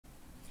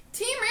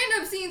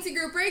C&C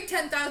group break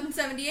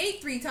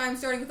 10,078, 3 times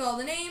starting with all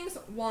the names.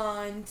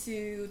 1,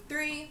 2,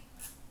 3.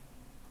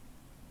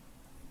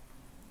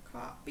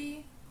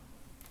 Copy.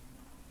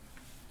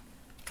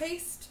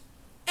 Paste.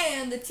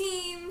 And the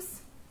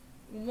teams.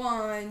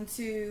 1,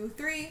 2,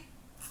 3.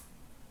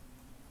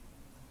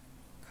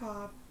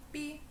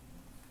 Copy.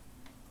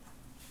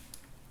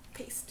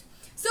 Paste.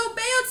 So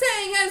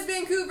Beotang has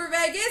Vancouver,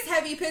 Vegas,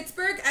 Heavy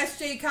Pittsburgh,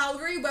 SJ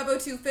Calgary,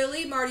 Webo2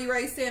 Philly, Marty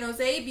Rice San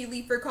Jose, B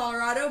Leafer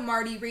Colorado,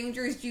 Marty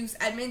Rangers, Juice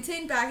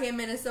Edmonton, Backhand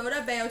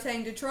Minnesota,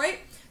 Beotang Detroit,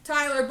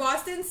 Tyler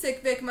Boston,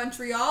 Sick Vic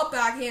Montreal,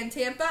 Backhand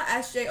Tampa,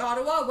 SJ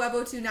Ottawa,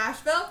 Webo2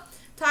 Nashville,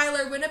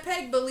 Tyler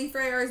Winnipeg, Beliefer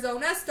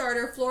Arizona,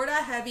 Starter Florida,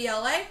 Heavy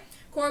LA,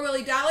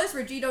 Corwilly Dallas,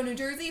 Regito New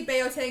Jersey,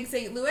 Beotang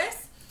St.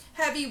 Louis,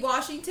 Heavy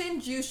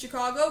Washington, Juice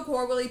Chicago,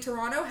 Corwilly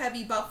Toronto,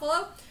 Heavy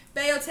Buffalo,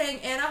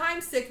 Beotang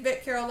Anaheim, Sick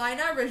Vic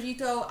Carolina,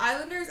 Regito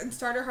Islanders, and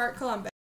Starter Heart Columbus.